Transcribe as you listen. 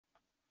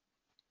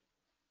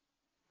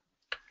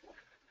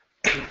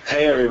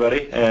Hey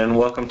everybody, and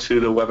welcome to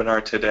the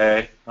webinar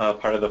today,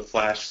 part of the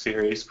Flash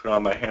series put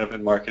on by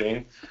Hanapin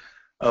Marketing.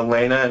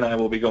 Elena and I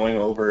will be going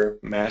over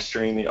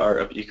mastering the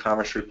art of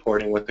e-commerce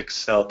reporting with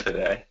Excel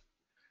today.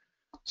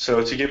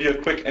 So to give you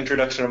a quick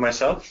introduction of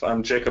myself,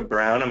 I'm Jacob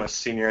Brown. I'm a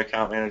senior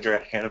account manager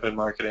at Hanapin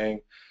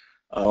Marketing.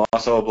 I'm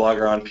also a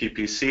blogger on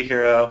PPC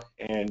Hero,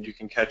 and you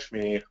can catch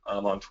me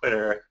on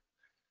Twitter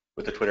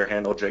with the Twitter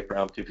handle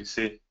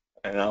JakeBrownPPC.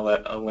 And I'll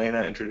let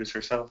Elena introduce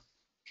herself.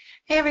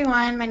 Hey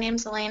everyone, my name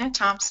is Elena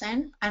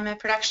Thompson. I'm a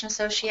production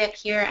associate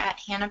here at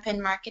Hanapin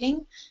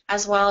Marketing,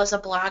 as well as a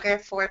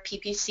blogger for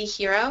PPC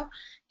Hero,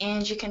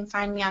 and you can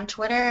find me on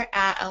Twitter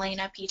at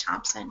Elena P.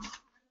 Thompson.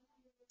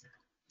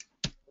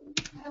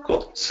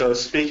 Cool. So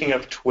speaking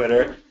of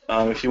Twitter,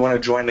 if you want to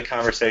join the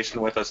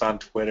conversation with us on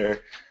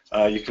Twitter,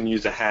 you can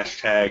use the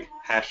hashtag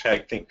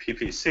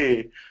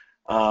ThinkPPC,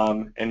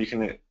 and you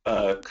can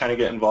kind of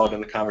get involved in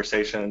the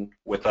conversation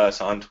with us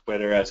on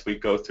Twitter as we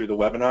go through the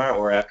webinar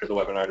or after the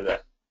webinar today.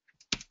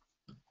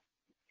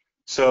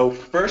 So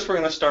first we're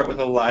going to start with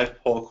a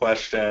live poll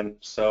question.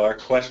 So our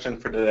question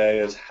for today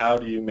is, how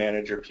do you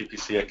manage your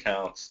PPC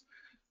accounts?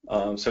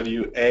 So do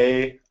you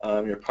A,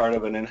 you're part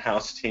of an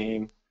in-house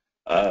team,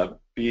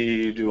 B,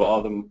 you do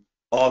all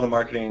the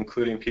marketing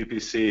including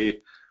PPC,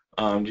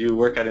 do you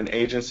work at an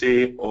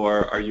agency,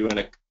 or are you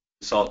a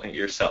consultant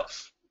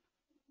yourself?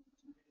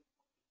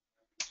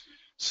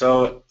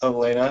 So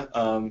Elena,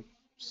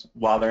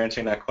 while they're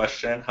answering that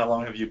question, how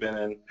long have you been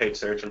in paid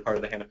search and part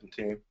of the Hanapin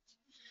team?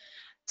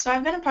 So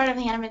I've been a part of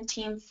the Hanapin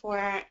team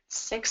for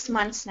 6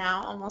 months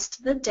now, almost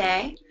to the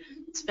day.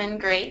 It's been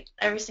great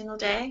every single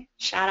day.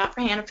 Shout out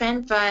for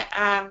Hanapin. But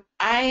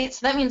so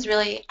that means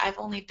really I've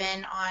only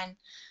been on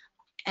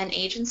an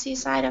agency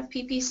side of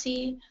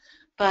PPC,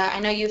 but I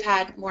know you've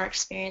had more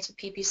experience with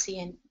PPC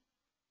in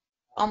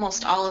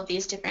almost all of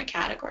these different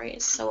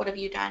categories. So what have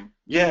you done?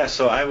 Yeah,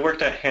 so I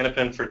worked at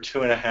Hanapin for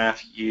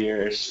 2.5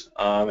 years,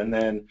 and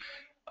then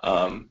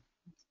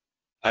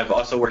I've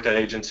also worked at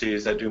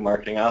agencies that do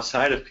marketing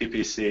outside of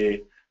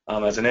PPC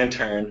as an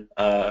intern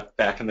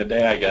back in the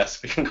day, I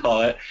guess we can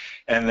call it.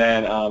 And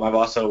then I've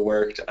also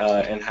worked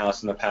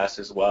in-house in the past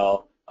as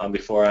well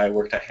before I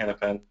worked at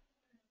Hanapin.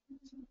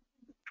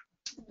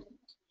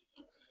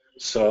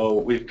 So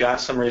we've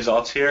got some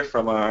results here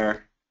from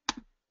our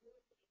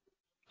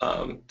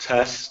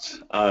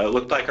test. It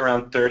looked like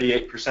around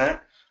 38%,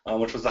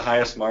 which was the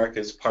highest mark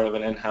as part of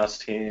an in-house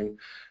team.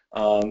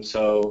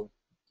 So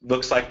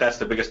looks like that's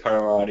the biggest part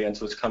of our audience,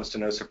 which comes to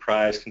no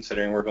surprise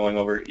considering we're going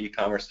over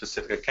e-commerce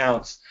specific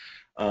accounts.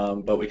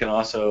 But we can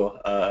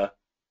also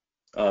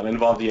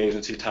involve the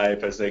agency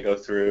type as they go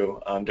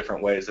through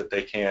different ways that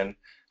they can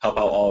help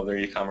out all of their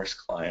e-commerce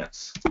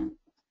clients.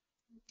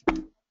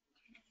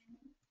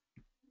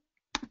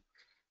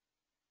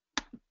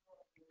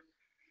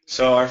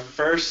 So our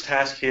first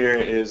task here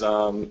is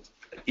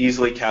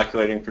easily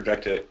calculating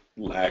projected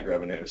lag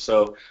revenue.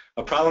 So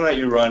a problem that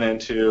you run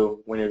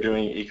into when you're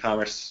doing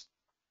e-commerce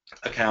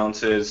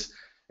accounts is,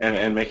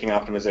 and making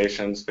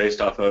optimizations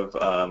based off of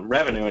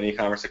revenue in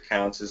e-commerce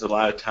accounts, is a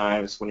lot of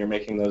times when you're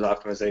making those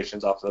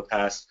optimizations off of the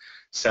past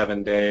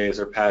 7 days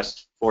or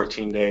past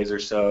 14 days or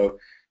so,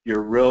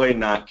 you're really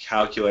not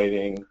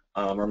calculating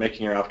or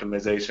making your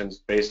optimizations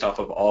based off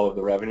of all of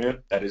the revenue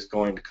that is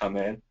going to come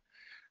in.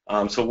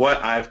 So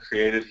what I've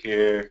created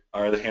here,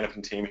 or the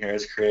Hanapin team here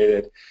has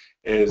created,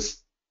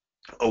 is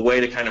a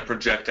way to kind of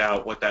project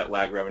out what that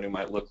lag revenue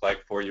might look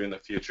like for you in the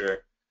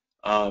future.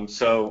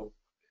 So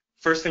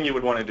first thing you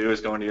would want to do is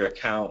go into your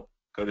account,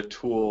 go to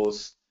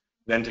Tools,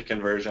 then to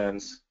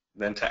Conversions,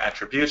 then to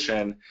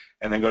Attribution,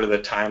 and then go to the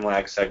Time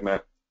Lag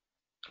segment,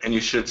 and you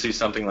should see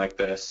something like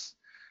this.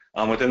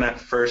 Within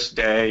that first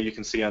day, you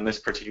can see on this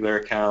particular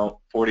account,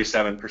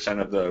 47%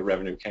 of the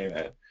revenue came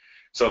in.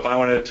 So if I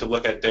wanted to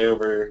look at day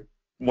over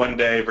 1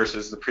 day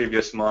versus the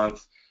previous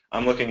month,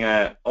 I'm looking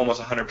at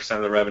almost 100%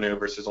 of the revenue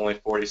versus only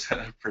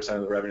 47%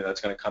 of the revenue that's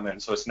going to come in.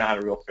 So it's not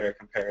a real fair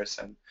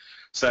comparison.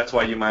 So that's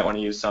why you might want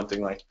to use something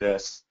like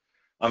this.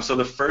 So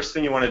the first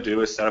thing you want to do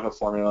is set up a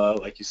formula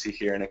like you see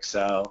here in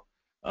Excel.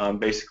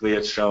 Basically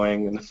it's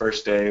showing in the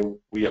first day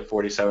we get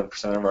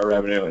 47% of our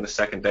revenue, and the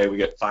second day we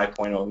get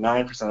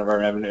 5.09% of our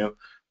revenue.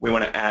 We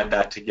want to add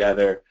that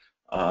together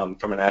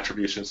from an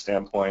attribution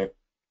standpoint.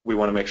 We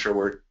want to make sure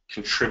we're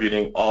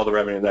contributing all the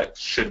revenue that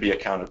should be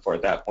accounted for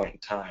at that point in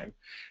time.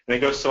 And it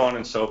goes so on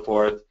and so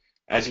forth.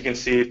 As you can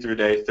see, through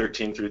day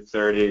 13 through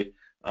 30,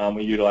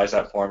 we utilize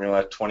that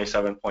formula,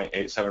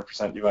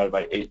 27.87% divided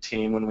by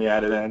 18 when we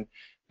add it in,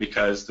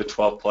 because the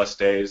 12 plus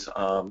days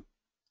on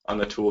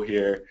the tool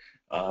here,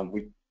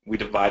 we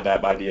divide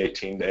that by the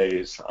 18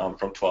 days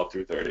from 12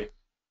 through 30.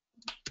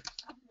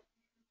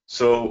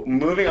 So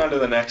moving on to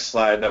the next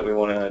slide that we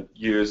want to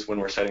use when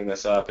we're setting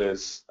this up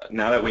is,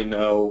 now that we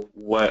know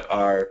what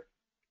our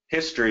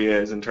history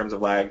is in terms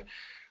of lag,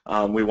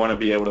 we want to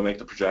be able to make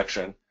the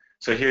projection.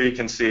 So here you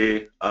can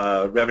see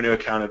revenue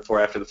accounted for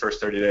after the first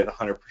 30 days,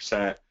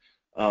 100%.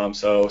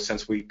 So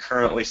since we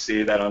currently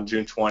see that on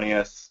June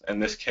 20th, in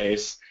this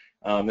case,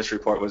 this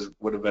report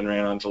would have been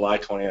ran on July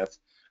 20th.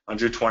 On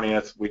June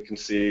 20th, we can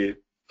see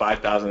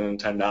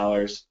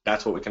 $5,010.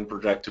 That's what we can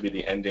project to be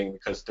the ending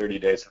because 30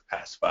 days have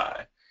passed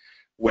by.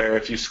 Where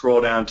if you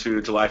scroll down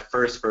to July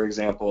 1st, for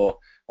example,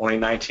 only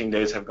 19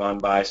 days have gone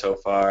by so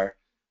far.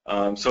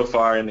 So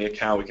far in the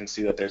account, we can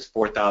see that there's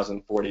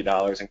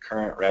 $4,040 in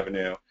current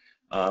revenue.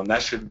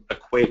 That should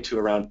equate to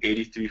around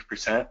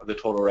 83% of the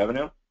total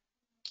revenue.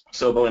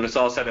 So, but when it's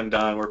all said and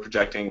done, we're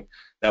projecting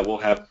that we'll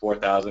have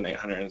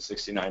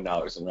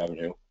 $4,869 in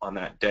revenue on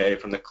that day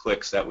from the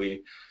clicks that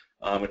we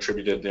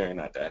attributed during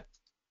that day.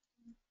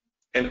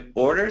 In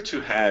order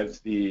to have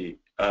the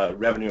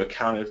revenue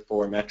accounted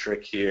for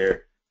metric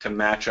here to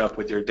match up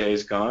with your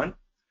days gone,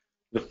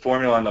 the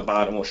formula on the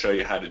bottom will show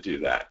you how to do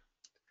that.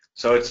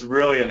 So it's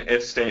really an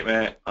if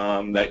statement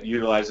that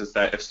utilizes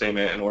that if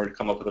statement in order to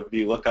come up with a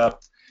VLOOKUP.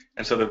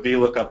 And so the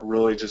VLOOKUP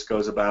really just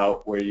goes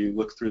about where you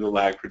look through the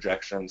lag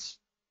projections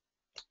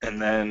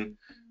and then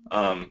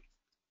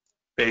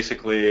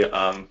basically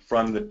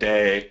from the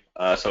day,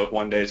 so if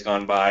one day's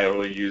gone by, it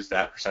will use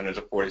that percentage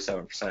of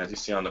 47% as you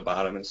see on the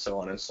bottom and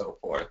so on and so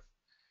forth.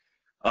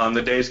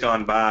 The days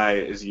gone by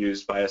is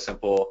used by a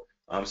simple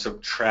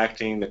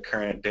subtracting the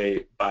current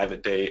date by the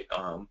date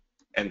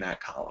in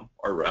that column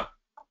or row.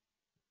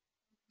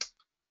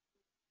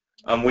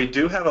 We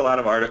do have a lot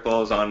of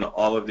articles on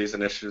all of these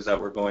initiatives that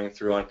we're going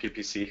through on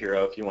PPC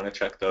Hero if you want to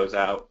check those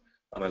out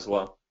as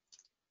well.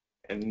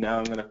 And now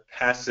I'm going to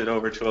pass it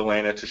over to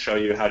Elena to show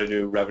you how to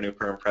do revenue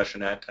per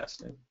impression ad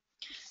testing.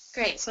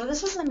 Great. So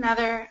this is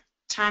another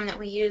time that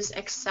we use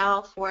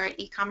Excel for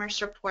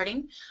e-commerce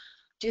reporting.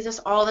 Do this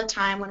all the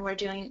time when we're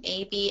doing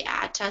A/B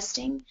ad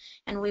testing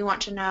and we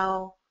want to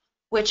know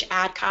which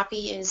ad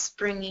copy is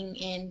bringing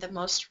in the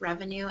most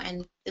revenue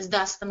and is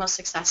thus the most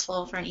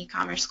successful for an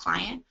e-commerce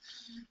client.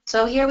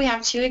 So here we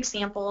have two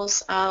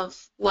examples of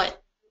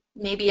what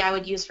maybe I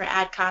would use for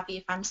ad copy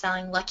if I'm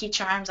selling Lucky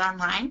Charms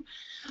online.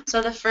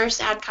 So the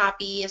first ad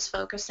copy is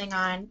focusing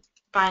on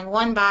buying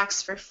one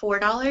box for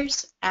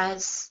 $4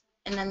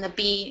 and then the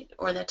B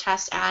or the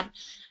test ad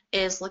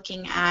is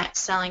looking at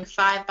selling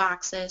 5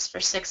 boxes for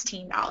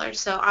 $16.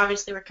 So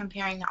obviously we're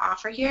comparing the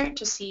offer here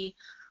to see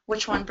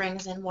which one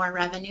brings in more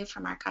revenue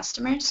from our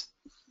customers.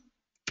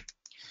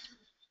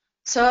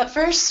 So at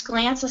first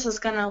glance this is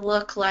going to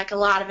look like a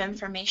lot of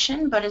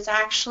information, but it's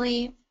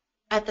actually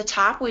at the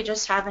top we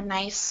just have a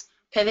nice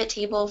pivot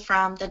table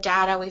from the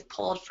data we've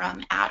pulled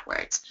from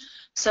AdWords.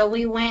 So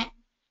we went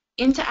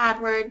into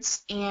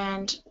AdWords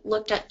and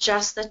looked at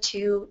just the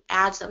 2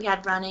 ads that we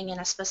had running in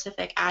a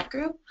specific ad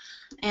group,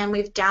 and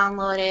we've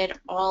downloaded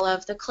all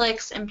of the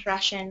clicks,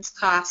 impressions,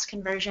 costs,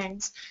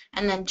 conversions,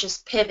 and then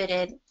just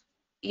pivoted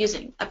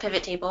using a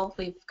pivot table.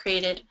 We've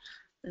created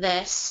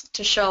this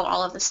to show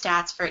all of the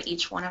stats for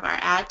each one of our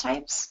ad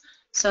types.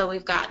 So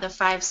we've got the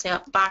 5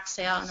 box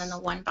sale and then the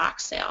 1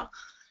 box sale,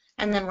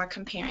 and then we're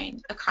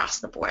comparing across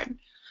the board.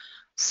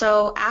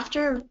 So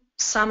after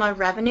sum of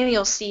revenue,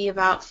 you'll see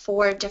about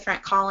 4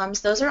 different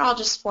columns. Those are all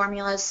just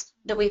formulas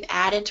that we've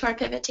added to our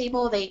pivot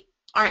table. They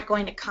aren't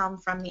going to come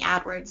from the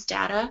AdWords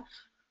data.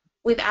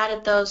 We've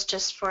added those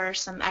just for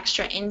some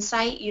extra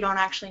insight. You don't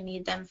actually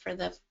need them for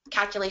the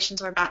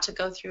calculations we're about to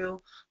go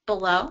through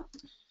below.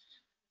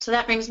 So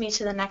that brings me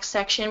to the next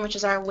section, which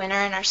is our winner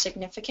and our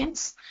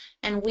significance.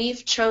 And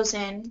we've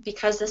chosen,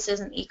 because this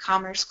is an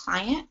e-commerce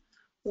client,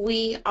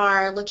 we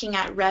are looking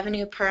at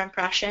revenue per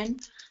impression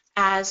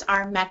as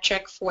our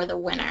metric for the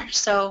winner.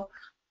 So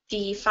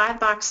the 5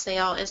 box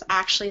sale is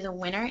actually the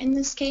winner in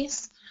this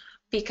case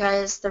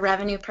because the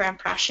revenue per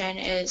impression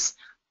is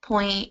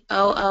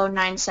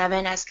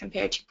 0.0097 as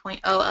compared to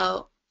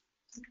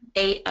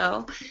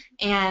 0.0080,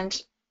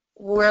 and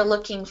we're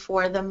looking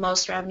for the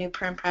most revenue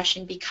per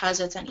impression because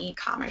it's an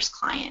e-commerce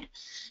client.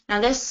 Now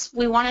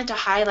we wanted to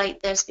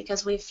highlight this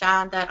because we've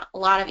found that a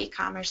lot of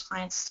e-commerce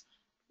clients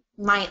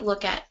might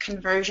look at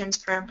conversions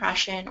per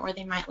impression or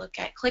they might look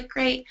at click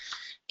rate,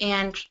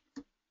 and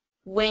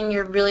when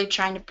you're really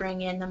trying to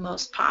bring in the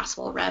most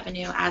possible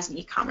revenue as an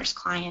e-commerce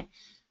client,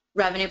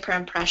 revenue per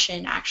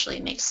impression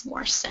actually makes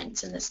more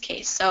sense in this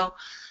case. So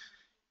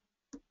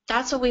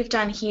that's what we've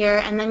done here,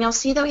 and then you'll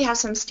see that we have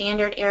some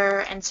standard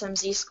error and some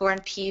z-score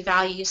and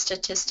p-value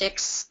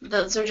statistics.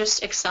 Those are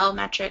just Excel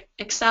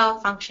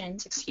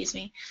functions,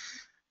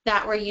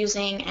 that we're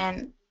using,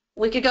 and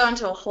we could go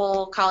into a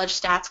whole college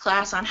stats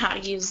class on how to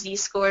use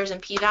z-scores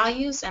and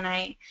p-values, and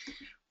I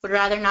would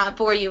rather not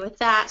bore you with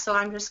that, so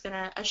I'm just going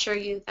to assure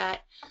you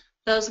that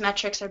those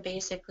metrics are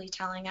basically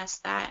telling us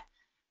that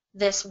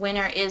this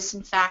winner is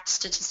in fact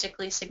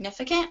statistically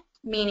significant,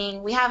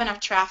 meaning we have enough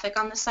traffic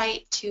on the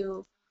site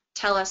to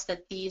tell us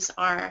that these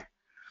are,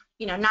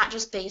 not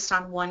just based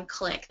on one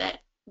click, that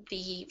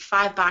the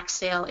 5 box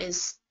sale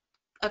is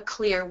a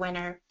clear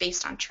winner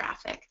based on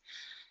traffic.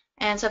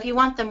 And so if you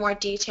want the more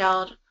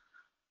detailed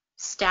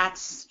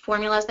stats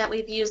formulas that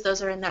we've used,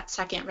 those are in that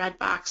second red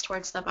box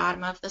towards the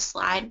bottom of the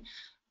slide.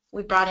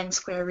 We brought in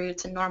square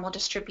roots and normal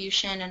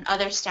distribution and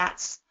other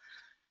stats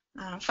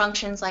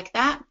functions like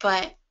that,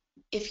 but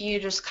if you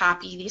just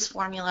copy these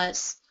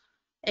formulas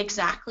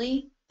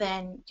exactly,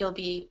 then you'll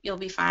be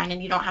fine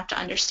and you don't have to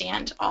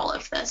understand all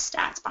of the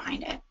stats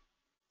behind it.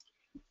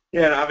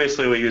 Yeah, and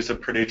obviously we use a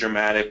pretty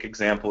dramatic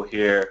example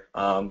here,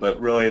 but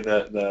really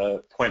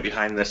the point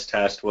behind this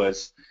test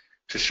was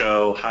to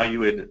show how you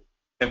would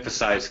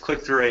emphasize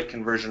click-through rate,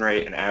 conversion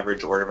rate, and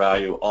average order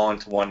value all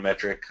into one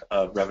metric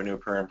of revenue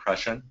per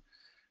impression.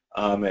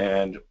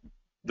 And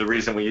the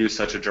reason we use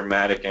such a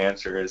dramatic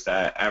answer is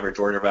that average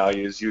order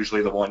value is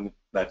usually the one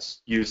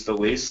that's used the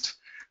least.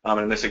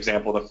 In this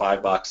example, the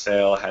 5-box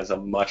sale has a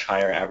much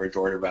higher average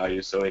order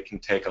value, so it can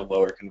take a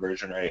lower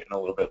conversion rate and a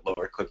little bit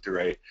lower click-through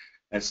rate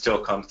and still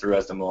come through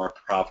as the more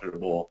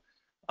profitable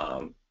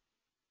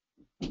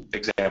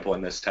example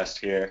in this test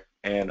here.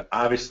 And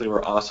obviously,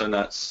 we're also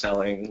not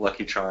selling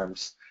Lucky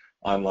Charms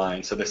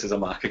online, so this is a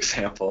mock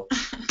example.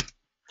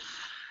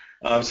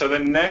 So the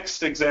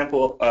next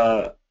example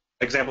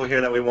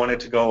here that we wanted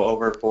to go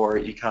over for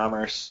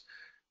e-commerce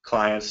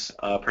clients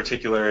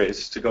particular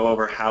is to go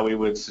over how we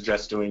would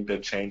suggest doing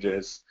bid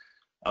changes.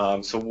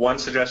 So one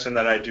suggestion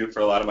that I do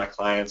for a lot of my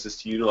clients is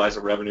to utilize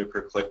a revenue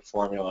per click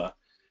formula.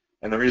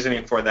 And the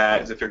reasoning for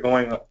that is if you're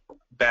going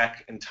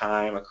back in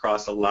time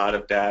across a lot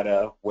of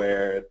data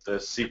where the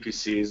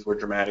CPCs were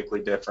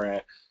dramatically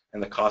different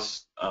and the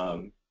costs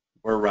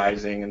were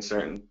rising in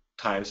certain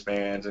time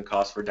spans and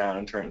costs were down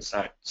in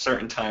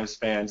certain time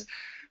spans,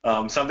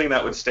 something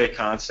that would stay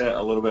constant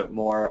a little bit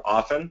more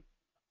often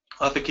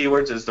of the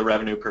keywords is the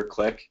revenue per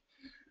click.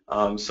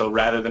 So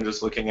rather than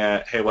just looking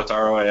at, hey, what's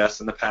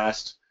ROAS in the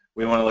past,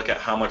 we want to look at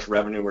how much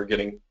revenue we're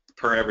getting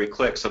per every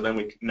click, so then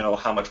we know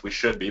how much we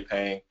should be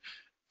paying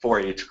for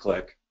each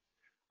click.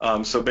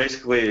 So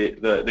basically,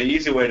 the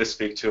easy way to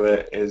speak to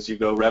it is you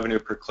go revenue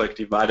per click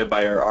divided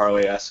by your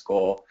ROAS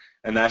goal,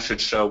 and that should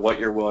show what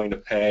you're willing to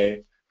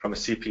pay from a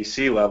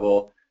CPC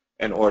level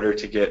in order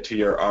to get to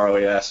your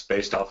ROAS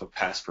based off of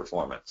past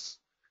performance.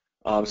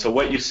 So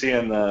what you see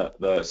in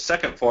the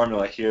second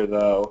formula here,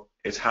 though,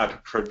 is how to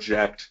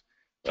project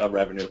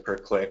revenue per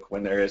click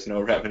when there is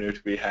no revenue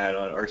to be had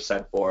on or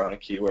sent for on a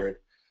keyword.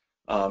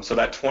 So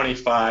that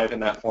 25 in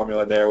that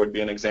formula there would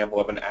be an example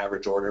of an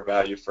average order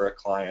value for a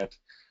client.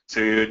 So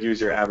you would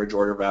use your average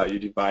order value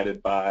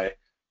divided by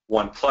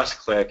 1 plus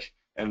click,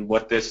 and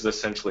what this is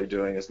essentially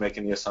doing is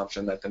making the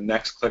assumption that the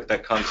next click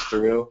that comes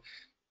through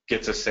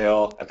gets a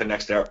sale at the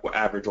next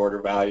average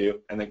order value,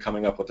 and then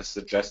coming up with a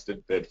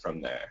suggested bid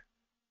from there.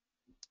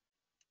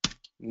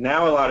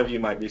 Now a lot of you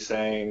might be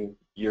saying,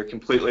 you're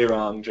completely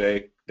wrong,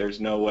 Jake. There's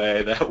no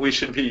way that we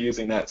should be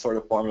using that sort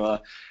of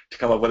formula to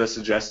come up with a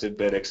suggested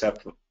bid,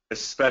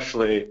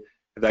 especially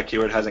if that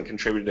keyword hasn't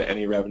contributed to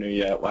any revenue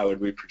yet. Why would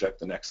we project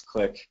the next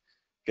click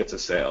gets a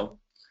sale?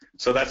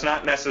 So that's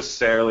not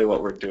necessarily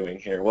what we're doing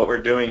here. What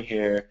we're doing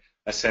here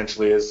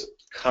essentially is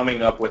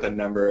coming up with a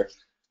number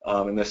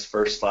in this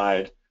first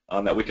slide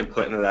that we can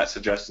put into that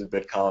suggested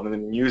bid column, and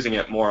then using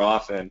it more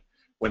often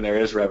when there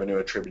is revenue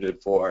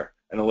attributed for,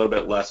 and a little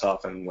bit less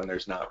often when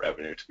there's not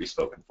revenue to be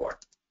spoken for.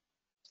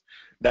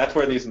 That's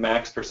where these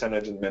max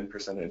percentage and min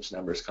percentage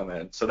numbers come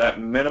in. So that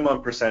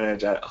minimum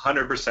percentage at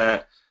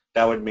 100%,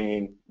 that would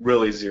mean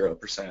really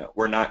 0%.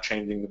 We're not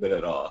changing the bid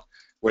at all.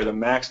 Where the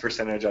max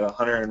percentage at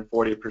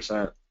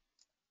 140%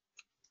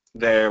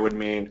 there would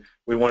mean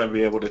we want to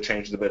be able to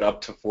change the bid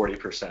up to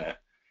 40%.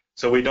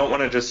 So we don't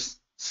want to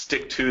just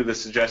stick to the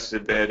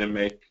suggested bid and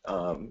make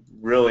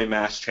really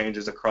mass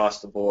changes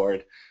across the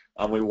board.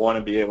 We want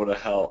to be able to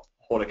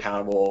hold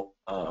accountable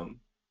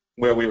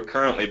where we were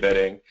currently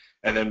bidding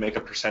and then make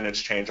a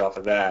percentage change off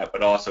of that,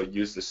 but also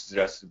use the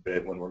suggested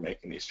bid when we're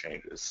making these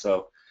changes.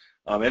 So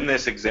in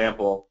this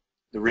example,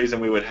 the reason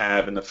we would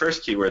have in the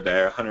first keyword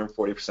there, 140%,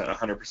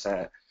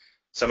 100%,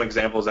 some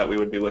examples that we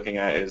would be looking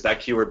at is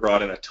that keyword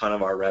brought in a ton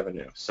of our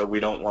revenue. So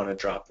we don't want to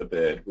drop the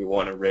bid. We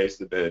want to raise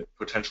the bid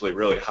potentially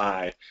really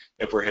high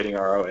if we're hitting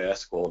our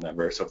ROAS goal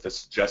number. So if the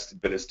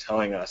suggested bid is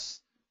telling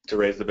us to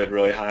raise the bid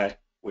really high,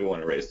 we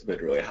want to raise the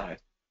bid really high.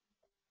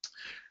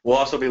 We'll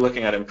also be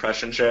looking at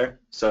impression share.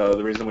 So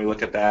the reason we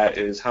look at that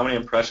is how many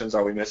impressions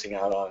are we missing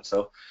out on.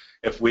 So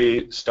if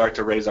we start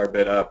to raise our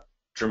bid up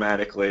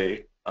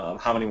dramatically,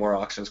 how many more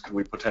auctions could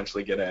we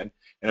potentially get in?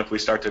 And if we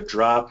start to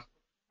drop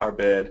our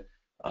bid,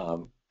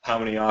 how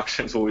many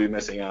auctions will we be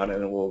missing out on,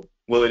 and will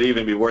it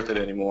even be worth it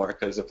anymore?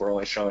 Because if we're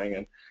only showing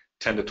in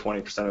 10 to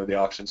 20% of the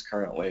auctions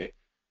currently,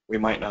 we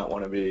might not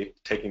want to be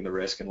taking the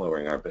risk and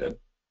lowering our bid.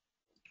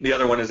 The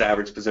other one is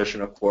average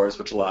position, of course,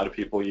 which a lot of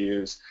people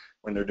use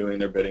when they're doing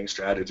their bidding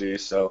strategy.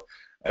 So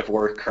if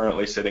we're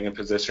currently sitting in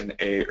position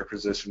 8 or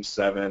position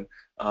 7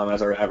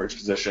 as our average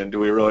position, do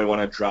we really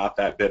want to drop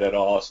that bid at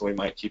all? So we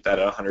might keep that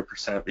at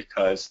 100%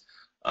 because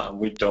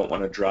we don't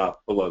want to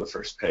drop below the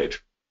first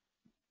page.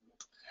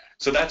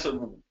 So that's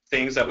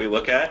things that we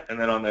look at. And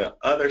then on the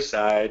other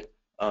side,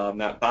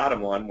 that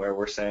bottom one where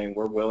we're saying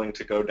we're willing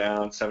to go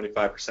down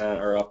 75%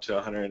 or up to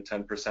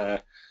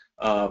 110%,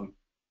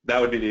 that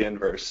would be the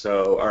inverse.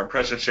 So our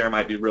impression share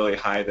might be really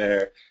high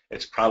there.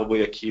 It's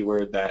probably a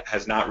keyword that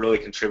has not really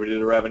contributed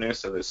to revenue,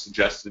 so the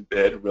suggested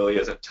bid really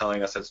isn't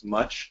telling us as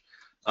much.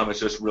 It's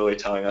just really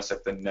telling us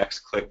if the next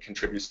click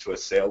contributes to a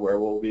sale where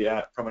we'll be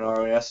at from an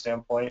ROAS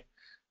standpoint.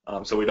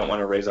 So we don't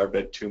want to raise our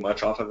bid too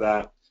much off of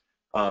that.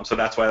 So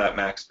that's why that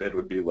max bid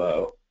would be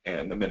low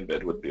and the min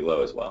bid would be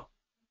low as well.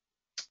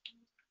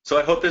 So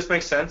I hope this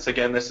makes sense.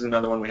 Again, this is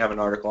another one. We have an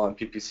article on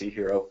PPC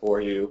Hero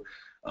for you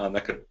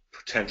that could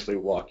potentially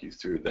walk you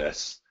through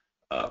this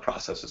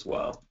process as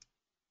well.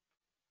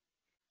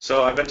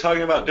 So I've been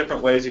talking about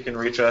different ways you can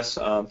reach us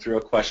through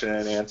a question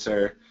and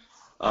answer,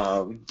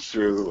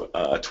 through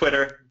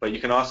Twitter, but you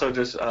can also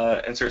just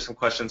insert some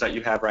questions that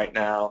you have right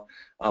now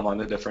on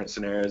the different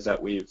scenarios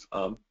that we've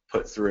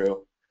put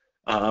through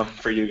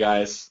for you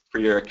guys, for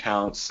your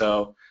accounts.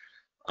 So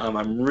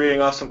I'm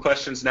reading off some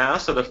questions now.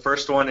 So the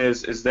first one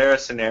is there a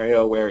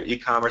scenario where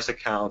e-commerce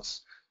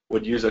accounts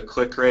would use a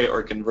click rate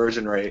or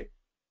conversion rate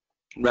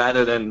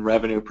rather than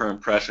revenue per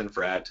impression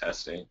for ad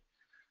testing?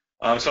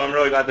 So I'm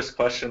really glad this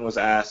question was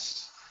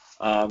asked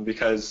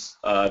because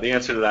the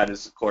answer to that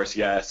is, of course,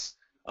 yes.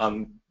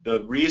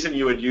 The reason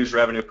you would use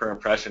revenue per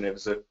impression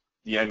is if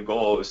the end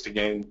goal is to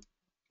gain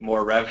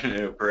more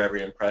revenue per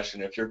every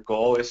impression. If your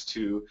goal is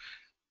to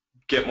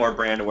get more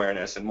brand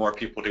awareness and more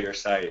people to your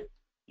site,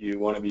 you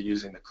want to be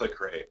using the click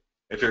rate.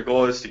 If your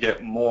goal is to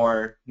get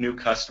more new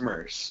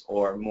customers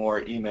or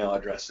more email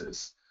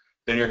addresses,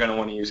 then you're going to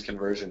want to use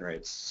conversion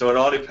rates. So it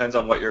all depends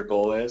on what your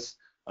goal is,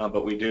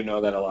 but we do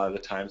know that a lot of the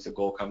times the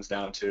goal comes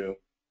down to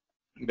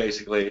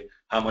basically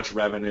how much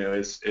revenue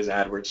is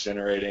AdWords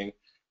generating,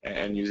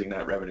 and using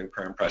that revenue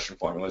per impression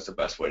formula is the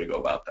best way to go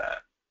about that.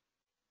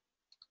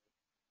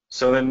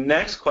 So the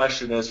next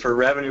question is, for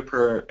revenue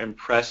per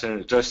impression,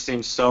 it just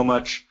seems so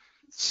much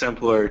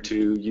simpler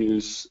to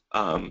use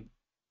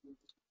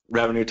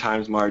revenue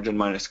times margin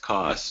minus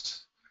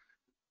cost.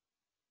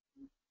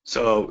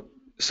 So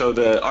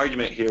the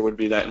argument here would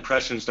be that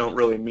impressions don't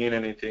really mean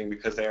anything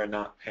because they are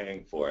not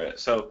paying for it.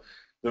 So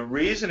the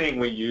reasoning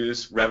we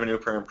use revenue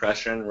per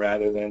impression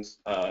rather than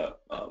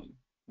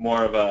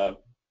more of a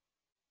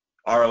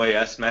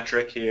ROAS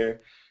metric here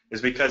is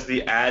because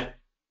the ad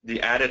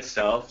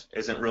itself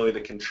isn't really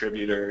the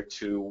contributor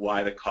to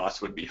why the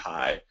cost would be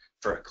high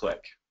for a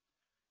click.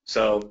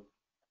 So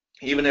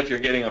even if you're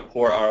getting a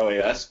poor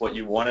ROAS, what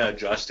you want to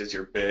adjust is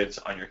your bids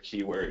on your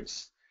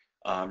keywords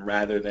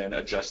rather than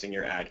adjusting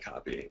your ad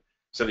copy.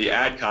 So the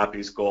ad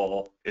copy's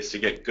goal is to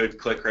get good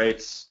click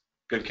rates,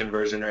 good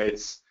conversion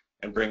rates,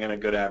 and bring in a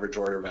good average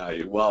order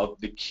value. While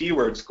the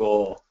keywords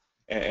goal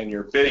and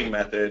your bidding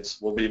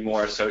methods will be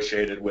more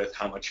associated with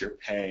how much you're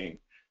paying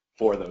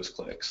for those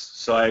clicks.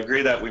 So I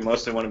agree that we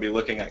mostly want to be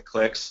looking at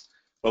clicks,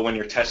 but when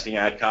you're testing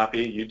ad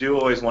copy, you do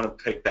always want to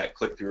take that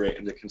click-through rate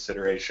into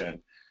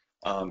consideration.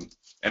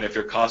 And if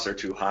your costs are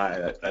too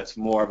high, that's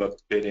more of a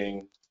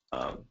bidding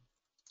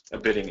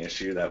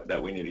issue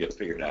that we need to get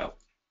figured out.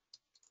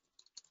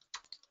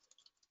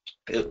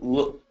 It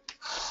looks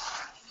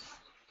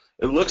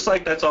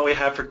like that's all we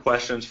have for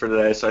questions for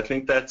today, so I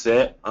think that's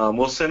it.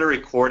 We'll send a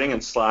recording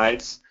and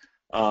slides,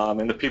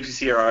 and the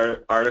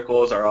PPC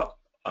articles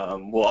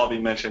will all be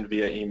mentioned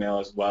via email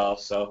as well.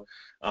 So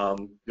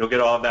you'll get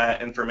all of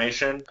that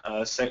information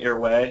sent your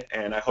way,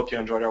 and I hope you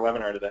enjoyed our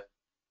webinar today.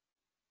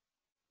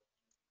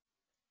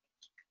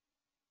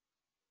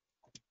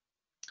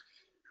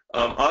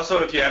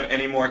 Also, if you have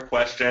any more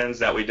questions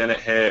that we didn't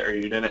hit or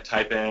you didn't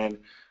type in,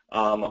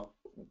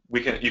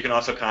 you can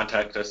also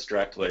contact us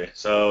directly.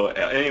 So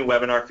any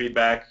webinar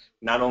feedback,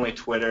 not only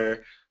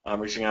Twitter,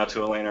 reaching out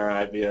to Elena or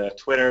I via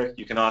Twitter,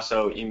 you can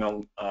also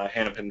email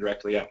Hanapin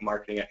directly at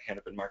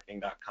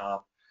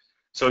marketing@hanapinmarketing.com.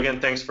 So again,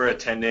 thanks for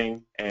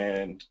attending,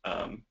 and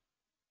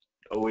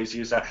always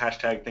use that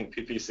hashtag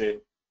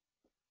ThinkPPC.